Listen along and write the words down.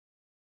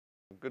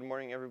Good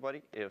morning,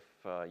 everybody. If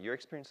your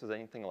experience is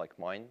anything like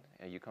mine,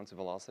 you come to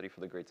Velocity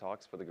for the great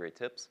talks, for the great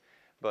tips,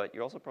 but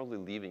you're also probably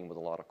leaving with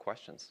a lot of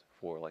questions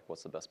for like,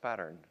 what's the best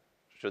pattern?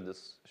 Should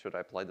I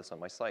apply this on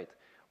my site?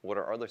 What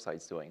are other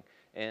sites doing?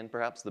 And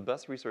perhaps the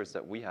best resource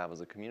that we have as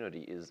a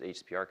community is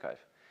HTTP Archive.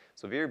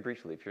 So very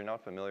briefly, if you're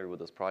not familiar with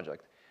this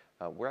project,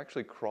 we're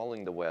actually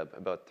crawling the web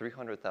about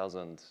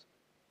 300,000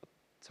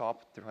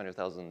 top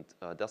 300,000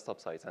 desktop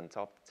sites and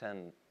top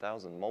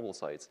 10,000 mobile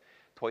sites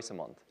twice a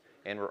month.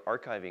 And we're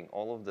archiving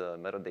all of the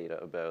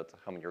metadata about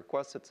how many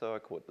requests it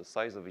took, what the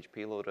size of each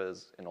payload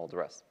is, and all the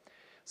rest.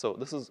 So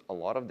this is a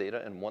lot of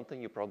data, and one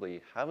thing you probably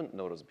haven't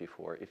noticed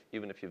before,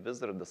 even if you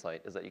visited the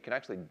site, is that you can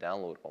actually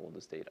download all of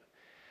this data.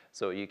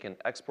 So you can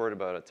export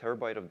about 1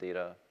 terabyte of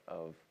data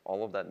of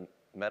all of that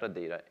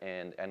metadata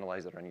and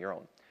analyze it on your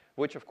own,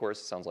 which of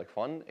course sounds like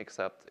fun,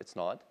 except it's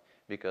not,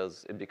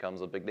 because it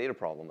becomes a big data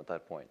problem at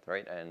that point,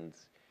 right? And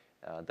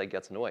that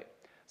gets in the way.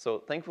 So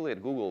thankfully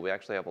at Google, we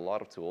actually have a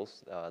lot of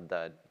tools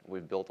that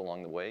we've built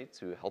along the way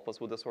to help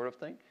us with this sort of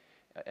thing.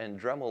 And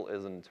Dremel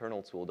is an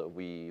internal tool that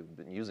we've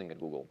been using at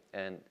Google.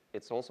 And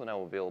it's also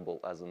now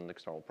available as an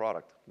external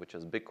product, which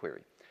is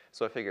BigQuery.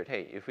 So I figured,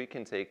 hey, if we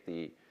can take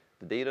the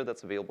data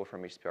that's available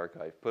from HTTP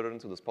Archive, put it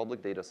into this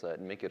public data set,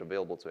 and make it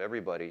available to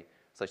everybody,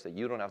 such that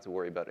you don't have to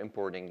worry about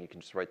importing, you can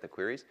just write the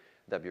queries,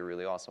 that'd be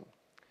really awesome.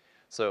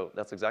 So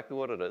that's exactly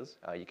what it is.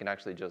 You can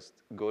actually just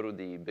go to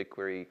the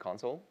BigQuery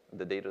console.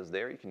 The data is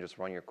there. You can just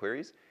run your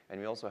queries. And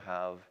we also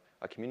have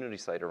a community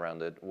site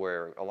around it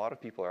where a lot of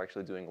people are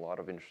actually doing a lot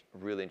of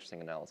really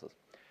interesting analysis.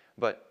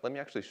 But let me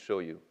actually show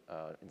you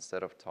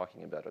instead of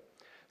talking about it.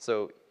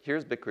 So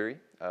here's BigQuery.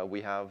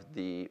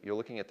 You're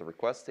looking at the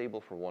request table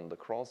for one of the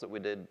crawls that we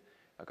did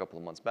a couple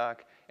of months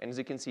back. And as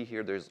you can see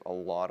here, there's a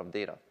lot of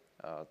data.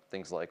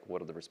 Things like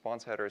what are the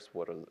response headers,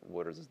 what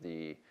is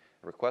the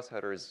request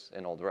headers,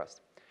 and all the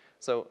rest.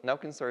 So now we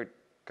can start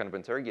kind of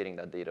interrogating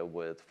that data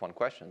with fun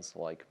questions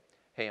like,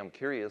 hey, I'm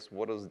curious,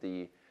 what is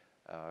the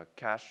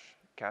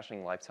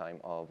caching lifetime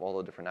of all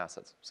the different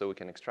assets? So we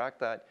can extract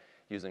that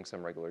using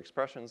some regular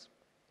expressions,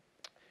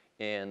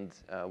 and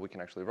we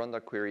can actually run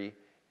that query,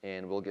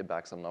 and we'll get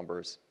back some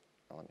numbers.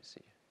 Let me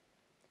see.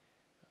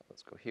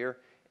 Let's go here.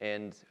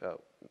 And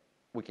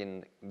we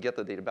can get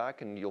the data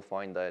back, and you'll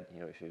find that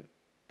if you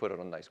put it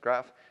on a nice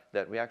graph,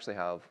 that we actually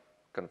have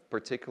kind of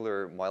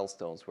particular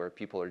milestones where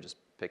people are just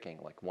picking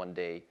like 1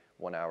 day,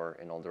 1 hour,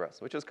 and all the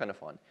rest, which is kind of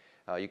fun.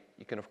 You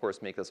can, of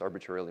course, make this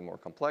arbitrarily more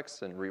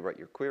complex and rewrite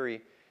your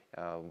query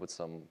with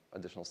some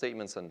additional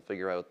statements and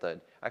figure out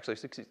that actually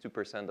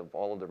 62% of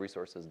all of the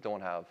resources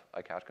don't have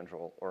a cache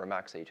control or a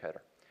max age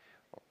header,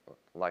 or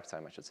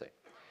lifetime, I should say.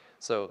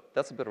 So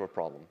that's a bit of a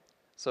problem.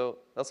 So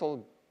that's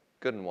all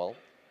good and well,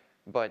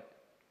 but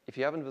if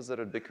you haven't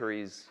visited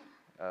BigQuery's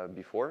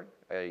before,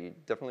 I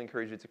definitely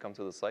encourage you to come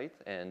to the site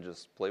and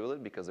just play with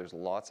it because there's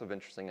lots of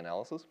interesting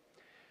analysis.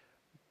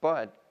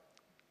 But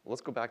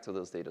let's go back to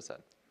this data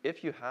set.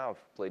 If you have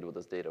played with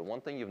this data, one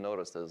thing you've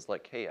noticed is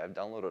like, hey, I've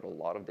downloaded a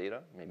lot of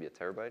data, maybe 1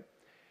 terabyte,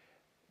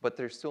 but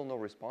there's still no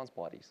response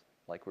bodies.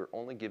 Like we're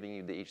only giving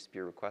you the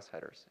HTTP request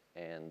headers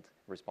and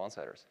response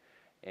headers.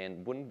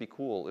 And wouldn't it be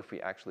cool if we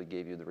actually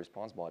gave you the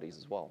response bodies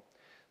as well?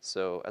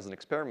 So as an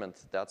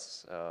experiment,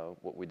 that's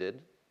what we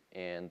did.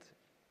 And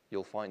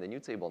you'll find a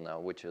new table now,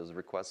 which is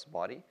request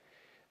body.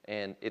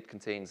 And it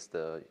contains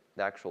the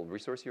actual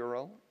resource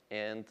URL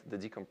and the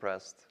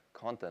decompressed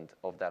content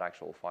of that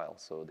actual file,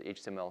 so the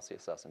HTML,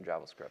 CSS, and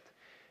JavaScript.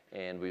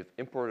 And we've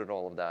imported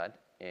all of that,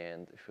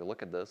 and if you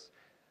look at this,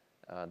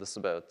 this is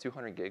about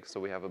 200 gigs,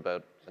 so we have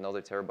about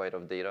another terabyte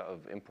of data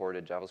of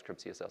imported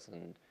JavaScript, CSS,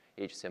 and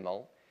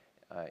HTML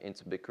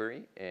into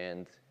BigQuery.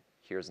 And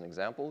here's an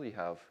example. You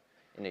have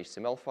an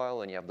HTML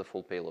file, and you have the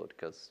full payload,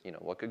 because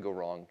what could go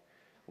wrong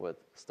with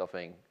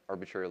stuffing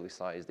arbitrarily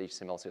sized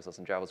HTML, CSS,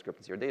 and JavaScript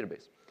into your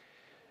database?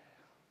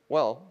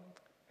 Well,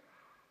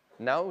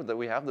 now that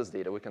we have this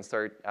data, we can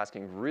start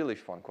asking really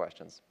fun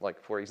questions.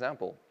 Like, for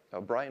example,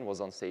 Brian was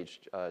on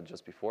stage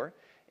just before,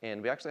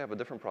 and we actually have a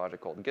different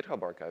project called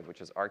GitHub Archive, which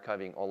is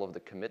archiving all of the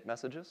commit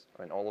messages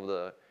and all of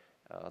the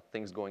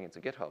things going into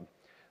GitHub.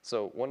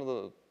 So one of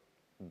the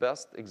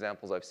best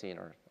examples I've seen,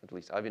 or at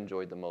least I've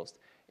enjoyed the most,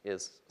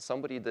 is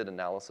somebody did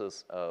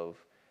analysis of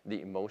the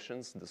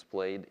emotions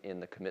displayed in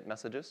the commit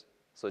messages.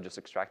 So just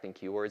extracting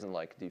keywords and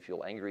like, do you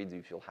feel angry, do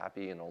you feel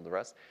happy, and all the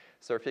rest.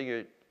 So I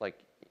figured, like,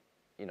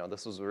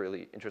 this was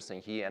really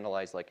interesting. He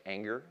analyzed like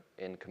anger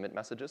in commit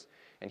messages,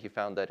 and he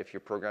found that if you're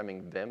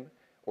programming Vim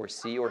or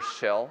C or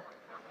Shell,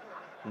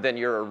 then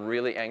you're a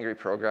really angry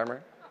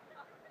programmer.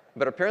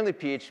 But apparently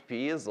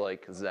PHP is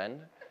like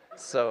Zen,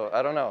 so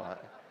I don't know.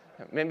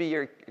 Maybe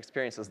your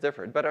experience is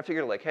different. But I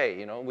figured like,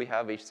 hey, we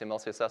have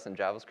HTML, CSS, and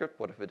JavaScript.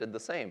 What if it did the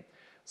same?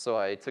 So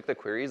I took the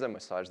queries, I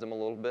massaged them a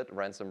little bit,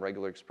 ran some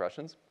regular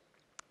expressions.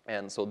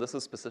 And so this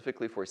is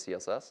specifically for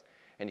CSS,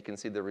 and you can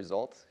see the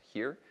result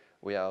here.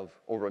 We have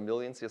over 1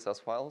 million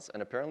CSS files,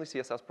 and apparently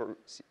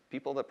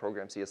people that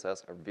program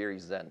CSS are very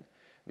zen,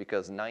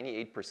 because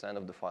 98%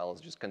 of the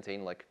files just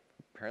contain like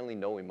apparently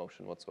no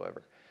emotion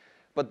whatsoever.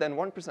 But then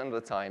 1% of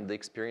the time, they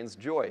experience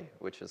joy,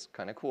 which is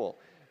kind of cool.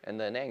 and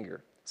then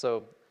anger.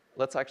 So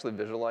let's actually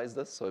visualize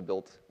this. So I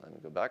built, let me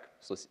go back.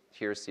 So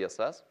here's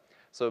CSS.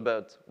 So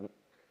about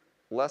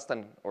less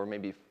than, or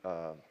maybe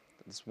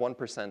this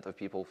 1% of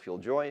people feel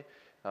joy,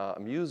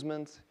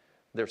 amusement,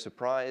 they're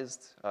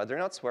surprised, they're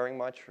not swearing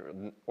much,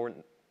 or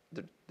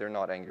they're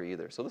not angry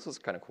either. So this is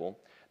kind of cool.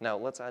 Now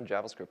let's add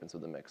JavaScript into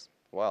the mix.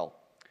 Well,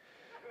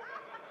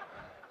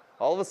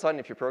 all of a sudden,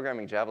 if you're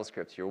programming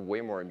JavaScript, you're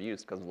way more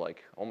amused because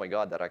like, oh my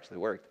God, that actually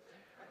worked.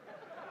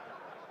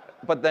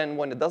 But then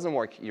when it doesn't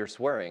work, you're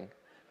swearing.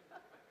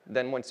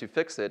 Then once you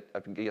fix it, I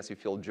guess you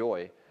feel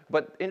joy.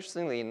 But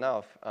interestingly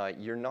enough,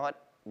 you're not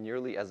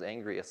nearly as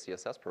angry as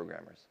CSS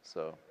programmers.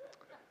 So,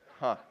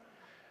 Now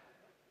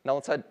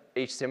let's add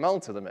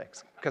HTML to the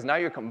mix, because now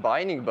you're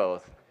combining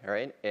both,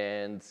 right?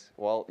 And,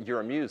 well, you're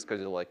amused because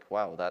you're like,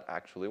 wow, that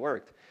actually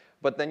worked.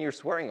 But then you're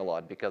swearing a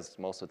lot because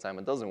most of the time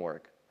it doesn't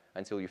work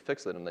until you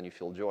fix it, and then you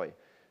feel joy.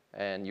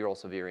 And you're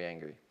also very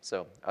angry.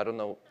 So I don't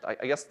know.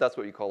 I guess that's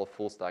what you call a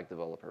full stack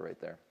developer right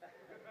there.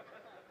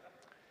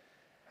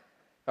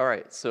 All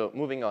right, so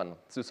moving on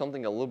to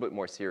something a little bit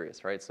more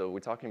serious, right? So we're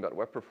talking about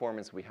web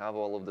performance. We have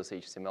all of this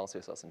HTML,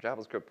 CSS, and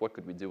JavaScript. What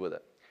could we do with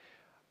it?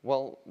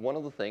 Well, one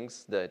of the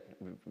things that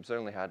we've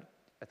certainly had,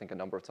 I think, a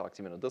number of talks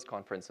even at this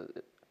conference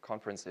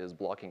is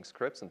blocking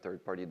scripts and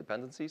third-party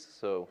dependencies.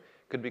 So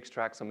could we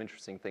extract some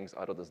interesting things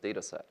out of this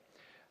data set?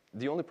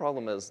 The only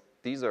problem is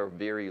these are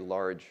very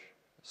large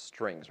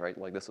strings, right?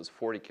 Like this is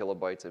 40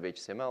 kilobytes of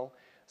HTML.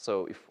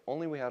 So if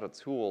only we had a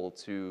tool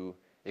to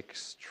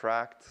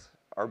extract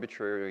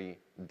arbitrary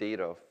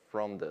data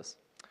from this.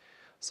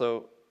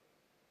 So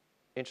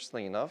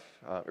interestingly enough,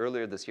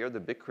 earlier this year, the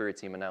BigQuery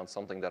team announced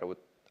something that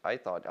I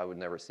thought I would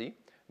never see,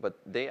 but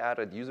they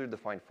added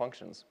user-defined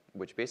functions,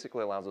 which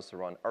basically allows us to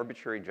run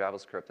arbitrary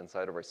JavaScript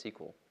inside of our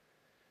SQL.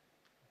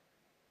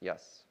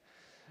 Yes.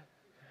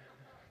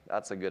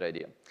 That's a good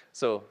idea.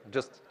 So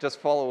just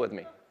follow with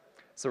me.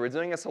 So we're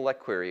doing a select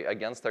query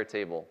against our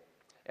table.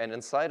 And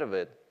inside of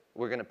it,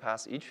 we're going to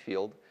pass each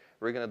field.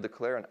 We're going to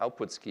declare an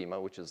output schema,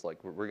 which is like,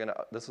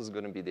 this is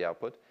going to be the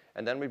output.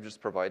 And then we've just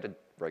provided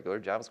regular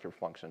JavaScript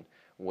function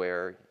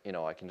where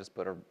I can just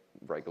put a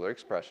regular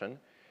expression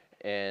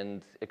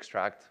and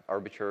extract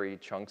arbitrary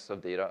chunks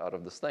of data out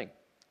of this thing.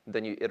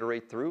 Then you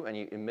iterate through and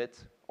you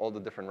emit all the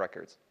different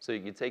records. So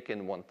you take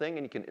in one thing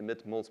and you can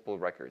emit multiple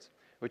records,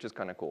 which is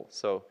kind of cool.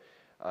 So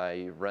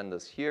I ran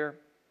this here.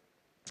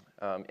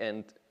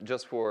 And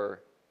just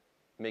for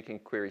making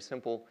query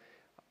simple,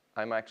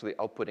 I'm actually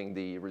outputting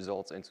the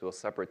results into a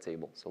separate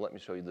table. So let me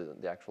show you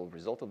the actual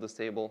result of this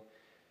table.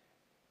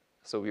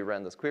 So we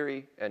ran this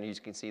query, and you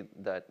can see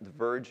that The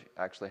Verge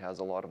actually has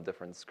a lot of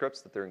different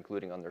scripts that they're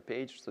including on their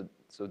page.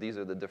 So these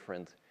are the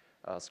different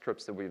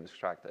scripts that we've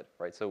extracted,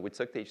 right? So we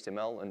took the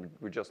HTML, and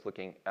we're just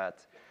looking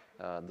at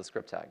the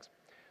script tags.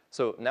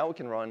 So now we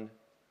can run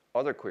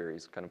other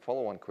queries, kind of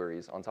follow-on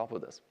queries on top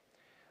of this.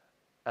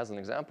 As an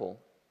example,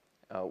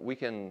 we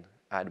can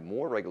add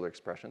more regular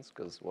expressions,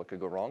 because what could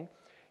go wrong,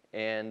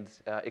 and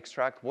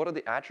extract what are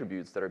the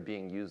attributes that are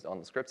being used on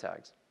the script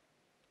tags.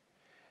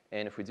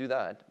 And if we do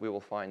that, we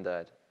will find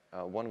that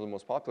one of the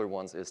most popular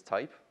ones is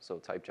type, so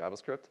type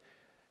JavaScript,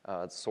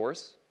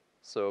 source,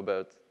 so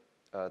about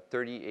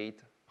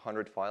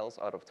 3,800 files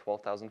out of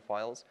 12,000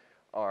 files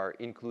are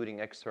including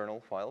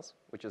external files,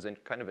 which is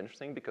kind of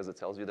interesting because it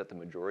tells you that the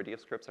majority of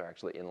scripts are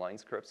actually inline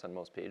scripts on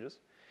most pages.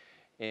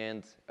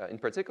 And in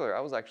particular, I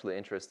was actually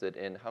interested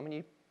in how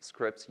many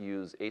scripts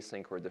use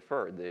async or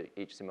defer, the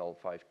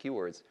HTML5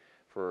 keywords,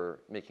 for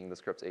making the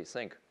scripts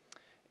async.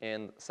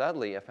 And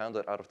sadly, I found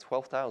that out of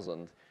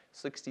 12,000,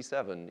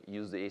 67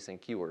 use the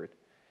async keyword,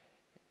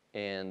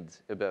 and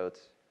about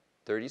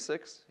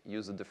 36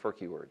 use the defer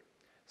keyword.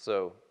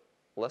 So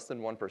less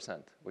than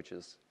 1%, which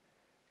is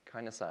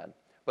kind of sad.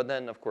 But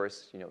then, of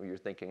course, you're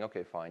thinking,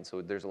 OK, fine.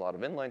 So there's a lot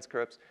of inline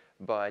scripts,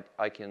 but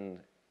I can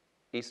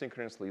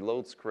asynchronously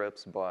load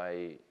scripts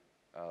by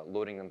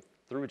loading them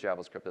through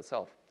JavaScript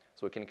itself.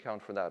 So we can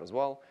account for that as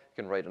well.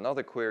 You can write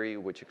another query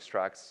which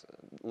extracts,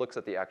 looks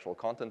at the actual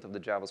content of the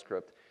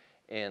JavaScript,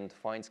 and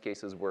finds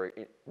cases where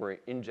we're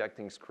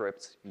injecting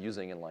scripts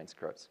using inline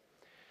scripts.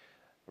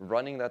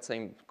 Running that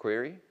same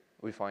query,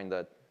 we find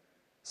that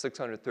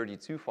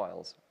 632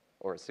 files,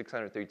 or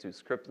 632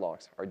 script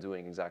blocks, are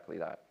doing exactly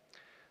that.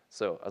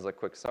 So as a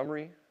quick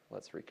summary,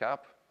 let's recap.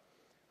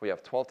 We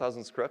have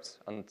 12,000 scripts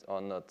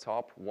on the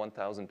top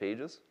 1,000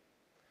 pages.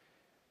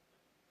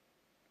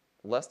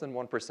 Less than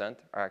 1%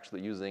 are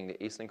actually using the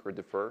async or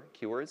defer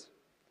keywords.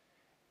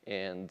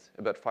 And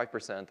about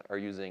 5% are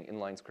using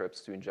inline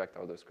scripts to inject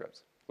other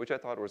scripts, which I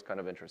thought was kind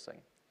of interesting.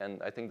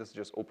 And I think this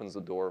just opens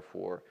the door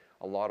for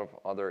a lot of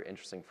other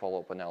interesting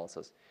follow-up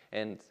analysis.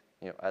 And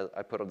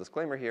I put a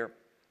disclaimer here.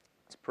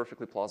 It's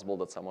perfectly plausible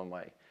that some of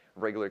my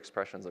regular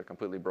expressions are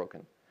completely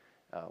broken,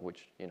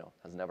 which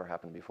has never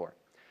happened before.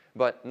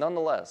 But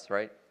nonetheless,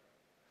 right,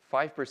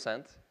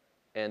 5%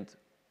 and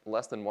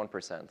less than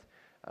 1%.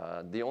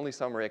 The only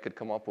summary I could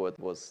come up with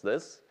was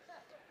this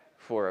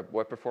for a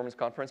web performance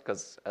conference,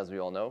 because as we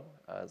all know,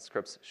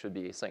 scripts should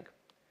be async.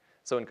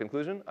 So in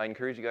conclusion, I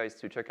encourage you guys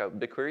to check out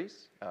BigQuery.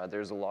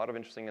 There's a lot of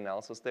interesting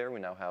analysis there. We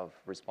now have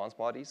response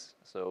bodies,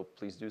 so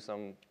please do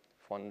some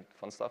fun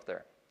stuff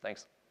there.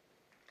 Thanks.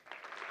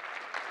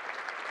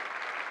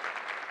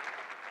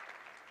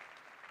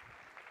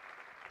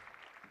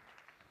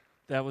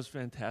 That was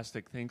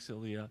fantastic. Thanks,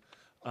 Ilya.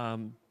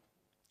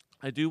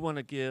 I do want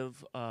to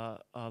give a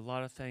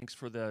lot of thanks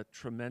for the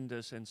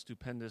tremendous and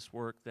stupendous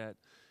work that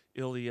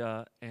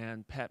Ilya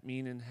and Pat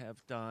Meenan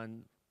have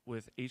done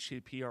with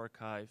HTTP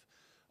Archive.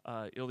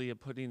 Ilya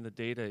putting the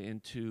data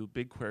into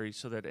BigQuery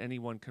so that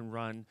anyone can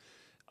run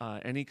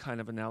any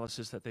kind of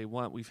analysis that they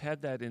want. We've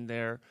had that in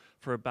there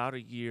for about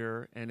a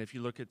year, and if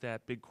you look at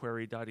that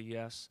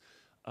BigQuery.es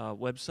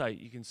website,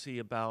 you can see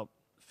about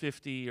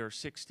 50 or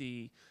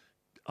 60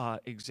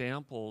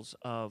 examples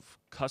of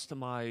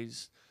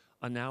customized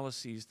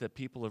analyses that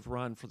people have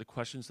run for the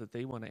questions that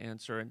they want to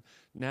answer. And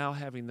now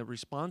having the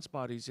response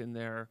bodies in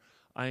there,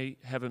 I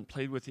haven't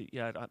played with it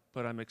yet,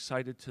 but I'm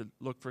excited to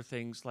look for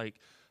things like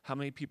how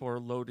many people are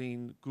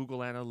loading Google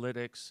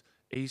Analytics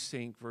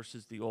async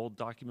versus the old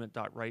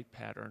document.write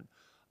pattern.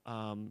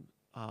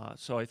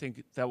 So I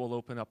think that will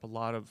open up a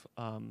lot of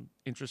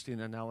interesting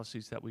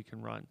analyses that we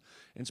can run.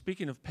 And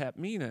speaking of Pat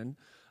Meenan,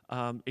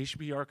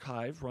 HTTP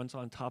Archive runs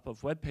on top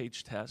of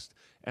WebPagetest,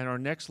 and our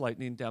next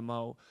lightning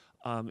demo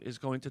is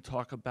going to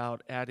talk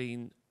about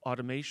adding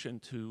automation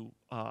to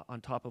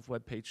on top of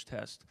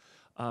WebPagetest.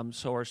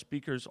 So our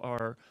speakers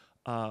are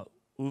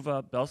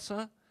Uwe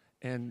Beßle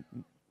and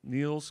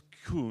Nils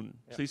Kuhn.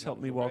 Please help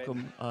me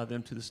welcome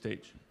them to the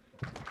stage.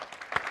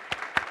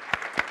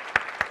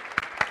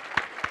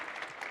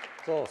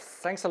 So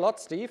thanks a lot,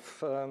 Steve.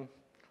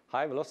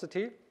 Hi,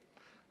 Velocity.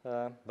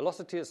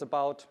 Velocity is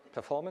about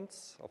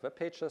performance of web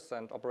pages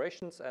and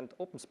operations, and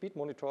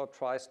OpenSpeedMonitor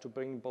tries to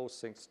bring both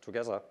things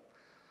together.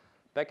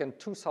 Back in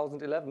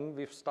 2011,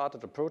 we've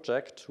started a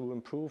project to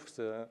improve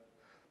the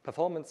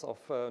performance of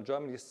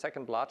Germany's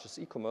second largest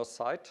e-commerce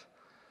site.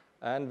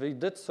 And we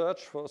did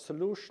search for a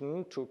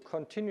solution to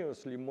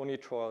continuously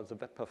monitor the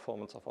web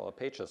performance of our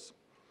pages.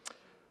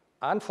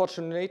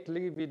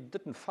 Unfortunately, we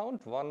didn't find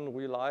one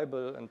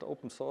reliable and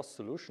open source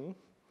solution.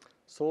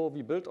 So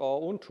we built our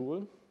own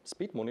tool,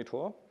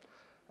 SpeedMonitor,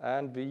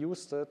 and we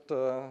used it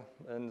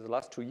in the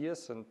last 2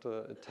 years, and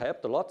it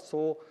helped a lot.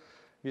 So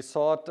we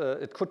thought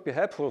it could be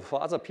helpful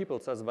for other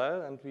people as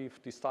well, and we've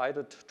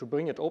decided to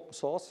bring it open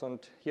source, and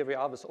here we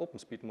are with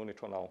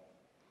OpenSpeedMonitor now.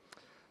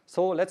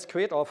 So let's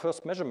create our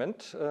first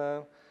measurement.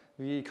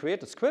 We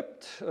create a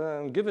script,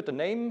 give it a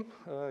name.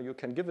 You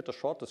can give it a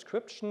short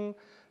description,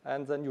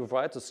 and then you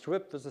write the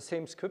script with the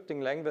same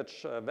scripting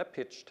language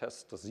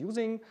WebPagetest is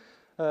using.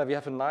 We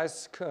have a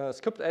nice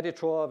script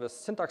editor with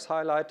syntax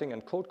highlighting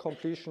and code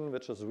completion,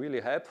 which is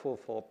really helpful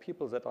for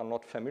people that are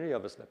not familiar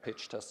with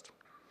WebPagetest.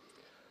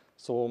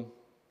 So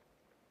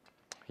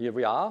here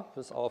we are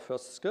with our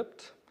first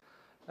script.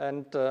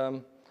 And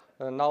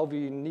now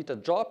we need a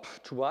job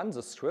to run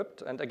the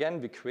script. And again,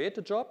 we create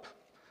a job,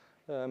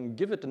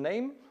 give it a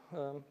name,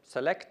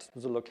 select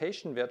the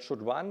location where it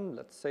should run,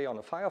 let's say on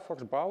a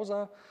Firefox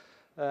browser.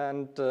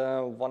 And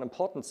one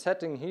important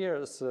setting here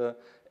is the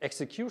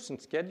execution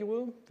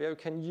schedule, where you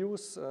can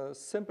use a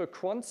simple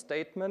cron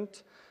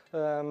statement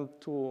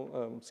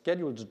to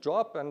schedule the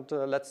job. And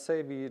let's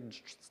say we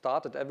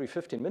start it every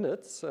 15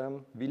 minutes.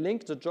 We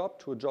link the job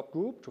to a job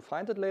group to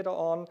find it later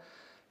on.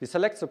 We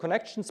select the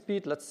connection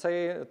speed. Let's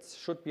say it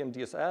should be in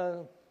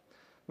DSL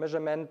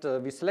measurement.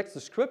 We select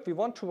the script we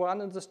want to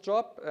run in this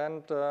job.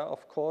 And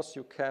of course,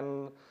 you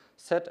can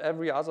set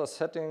every other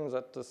setting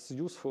that is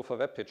useful for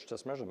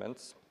WebPagetest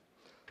measurements.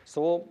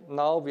 So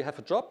now we have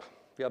a job.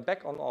 We are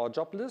back on our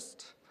job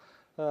list.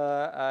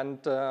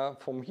 And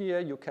from here,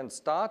 you can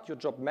start your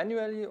job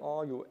manually,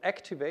 or you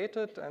activate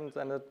it, and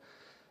then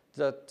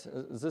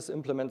this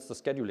implements the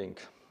scheduling.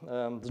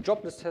 The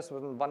job list has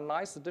one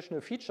nice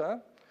additional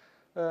feature.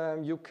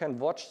 You can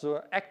watch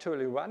the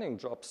actually running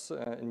jobs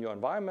in your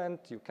environment.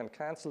 You can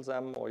cancel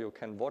them, or you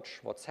can watch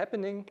what's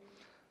happening.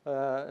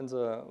 In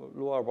the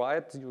lower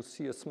right, you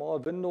see a small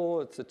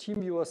window. It's a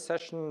TeamViewer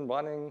session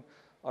running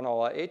on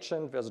our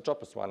agent where the job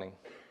is running.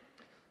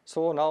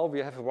 So now we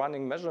have a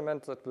running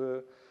measurement that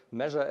will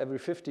measure every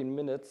 15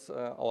 minutes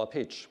our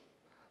page.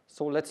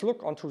 So let's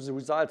look onto the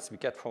results we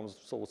get from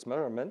those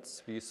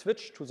measurements. We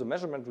switch to the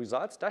measurement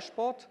results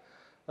dashboard.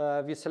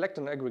 We select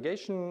an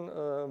aggregation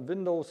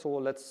window. So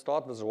let's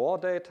start with raw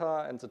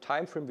data and the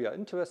time frame we are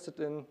interested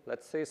in,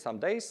 let's say some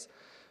days.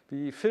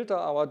 We filter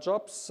our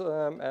jobs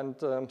and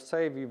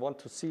say we want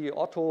to see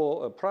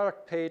auto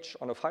product page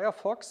on a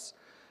Firefox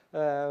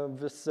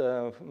with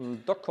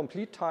doc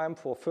complete time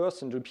for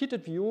first and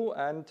repeated view.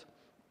 And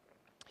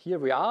here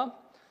we are.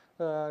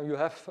 You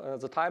have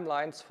the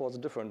timelines for the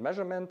different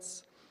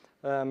measurements.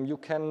 You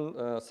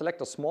can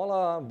select a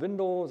smaller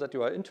window that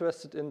you are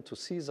interested in to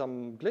see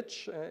some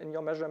glitch in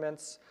your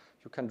measurements.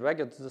 You can drag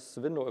this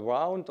window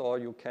around, or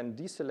you can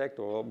deselect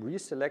or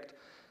reselect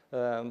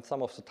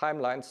some of the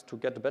timelines to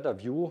get a better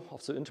view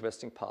of the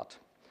interesting part.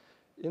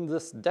 In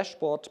this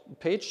dashboard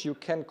page, you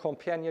can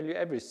compare nearly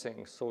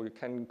everything. So you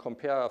can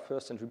compare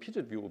first and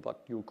repeated view,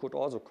 but you could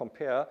also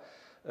compare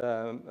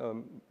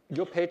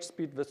your page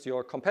speed with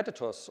your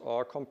competitors,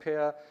 or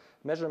compare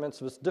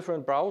measurements with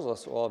different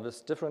browsers, or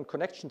with different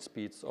connection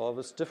speeds, or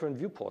with different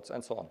viewports,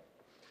 and so on.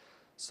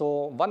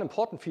 So one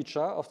important feature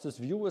of this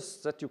view is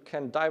that you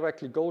can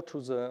directly go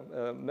to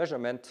the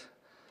measurement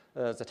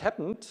that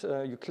happened.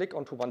 You click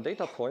onto one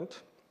data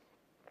point,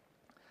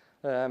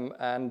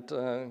 and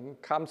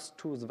comes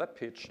to the web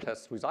page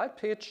test result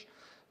page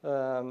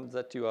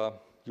that you are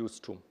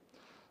used to.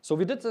 So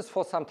we did this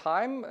for some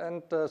time,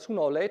 and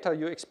sooner or later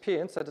you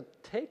experience that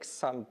it takes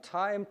some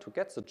time to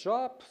get the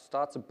job,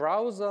 start the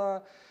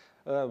browser,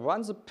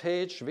 run the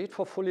page, wait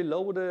for fully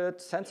loaded,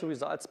 send the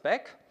results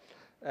back.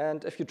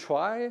 And if you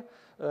try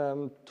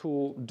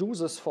to do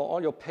this for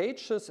all your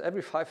pages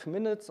every 5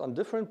 minutes on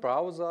different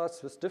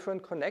browsers with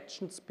different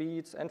connection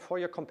speeds and for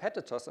your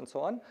competitors and so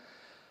on,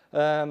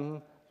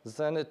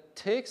 then it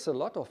takes a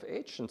lot of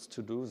agents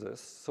to do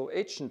this. So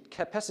agent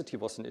capacity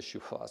was an issue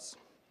for us.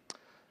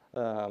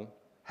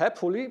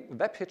 Helpfully,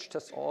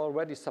 WebPagetest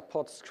already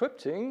supports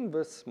scripting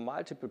with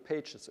multiple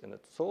pages in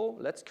it. So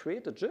let's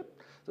create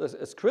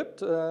a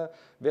script where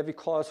we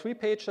call 3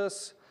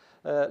 pages.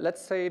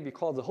 Let's say we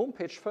call the home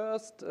page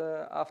first.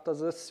 After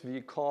this,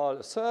 we call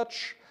a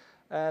search,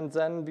 and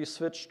then we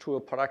switch to a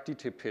product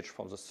detail page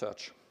from the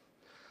search.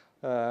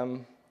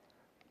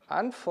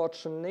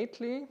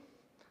 Unfortunately,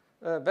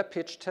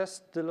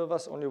 WebPagetest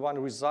delivers only 1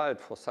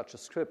 result for such a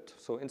script.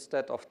 So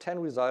instead of 10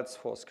 results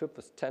for a script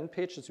with 10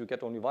 pages, you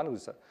get only 1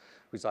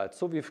 result.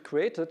 So we've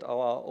created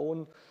our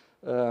own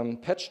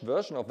patched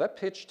version of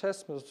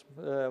WebPagetest,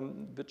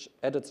 which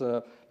added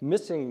the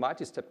missing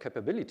multi-step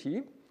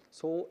capability.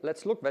 So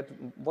let's look at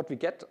what we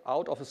get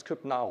out of a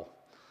script now.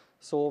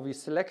 So we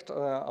select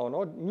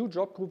our new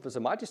job group with a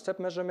multi-step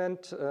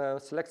measurement,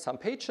 select some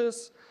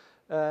pages,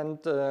 and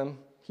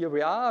here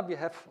we are. We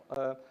have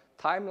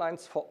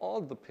timelines for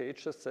all the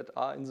pages that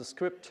are in the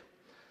script.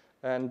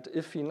 And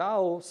if we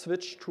now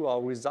switch to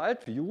our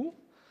result view,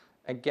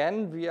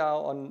 again, we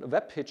are on a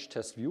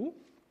WebPagetest view,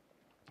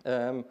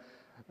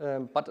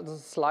 but it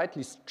is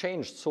slightly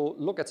changed. So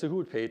look at the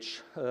whole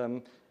page.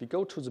 We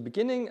go to the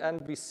beginning,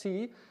 and we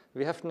see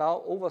we have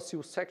now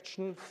overview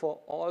section for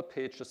all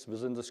pages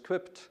within the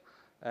script.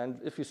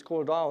 And if we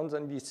scroll down,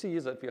 then we see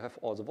that we have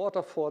all the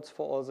waterfalls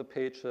for all the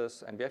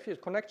pages, and we have here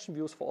connection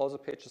views for all the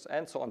pages,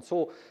 and so on.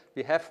 So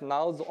we have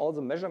now all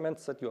the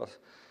measurements that you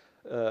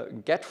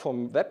get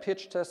from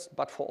WebPagetest,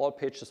 but for all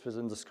pages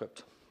within the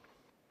script.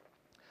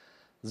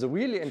 The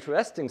really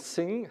interesting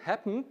thing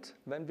happened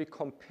when we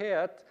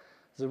compared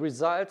the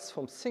results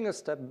from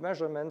single-step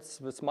measurements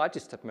with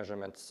multi-step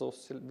measurements. So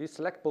we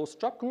select both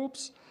job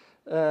groups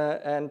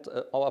and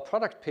our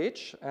product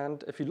page,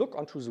 and if you look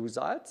onto the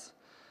results,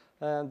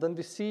 then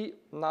we see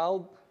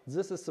now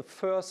this is the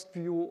first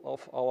view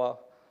of our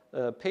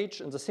page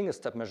in the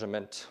single-step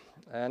measurement.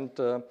 And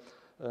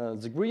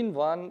the green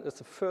one is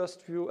the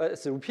first view,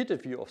 is the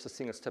repeated view of the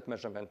single-step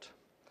measurement.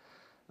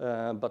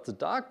 But the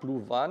dark blue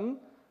one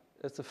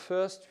is the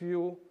first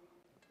view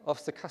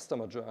of the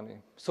customer journey.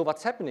 So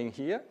what's happening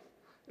here?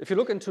 If you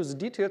look into the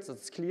details,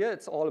 it's clear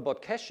it's all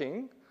about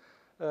caching.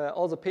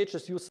 All the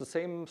pages use the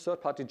same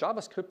third-party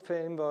JavaScript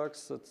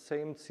frameworks, the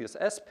same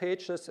CSS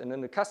pages, and in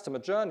the customer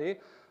journey,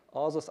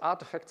 all those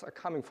artifacts are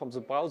coming from the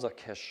browser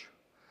cache,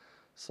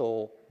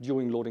 so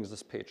during loading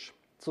this page.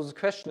 So the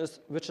question is,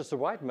 which is the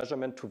right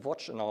measurement to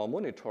watch in our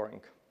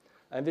monitoring?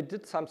 And we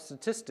did some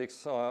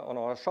statistics on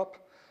our shop,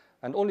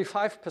 and only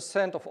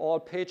 5% of all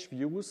page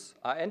views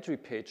are entry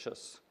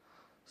pages.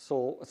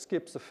 So it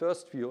skips the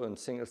first view in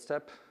single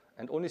step,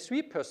 and only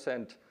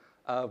 3%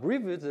 are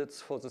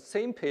revisits for the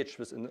same page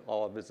within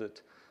our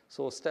visit.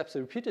 So steps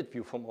a repeated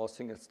view from our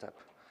single step.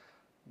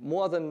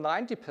 More than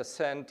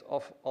 90%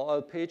 of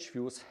all page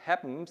views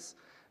happens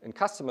in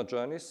customer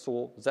journeys,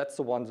 so that's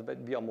the one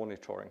that we are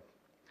monitoring.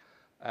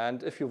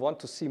 And if you want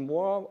to see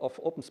more of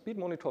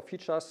OpenSpeedMonitor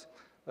features,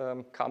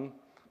 come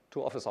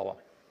to office hour.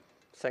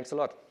 Thanks a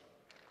lot.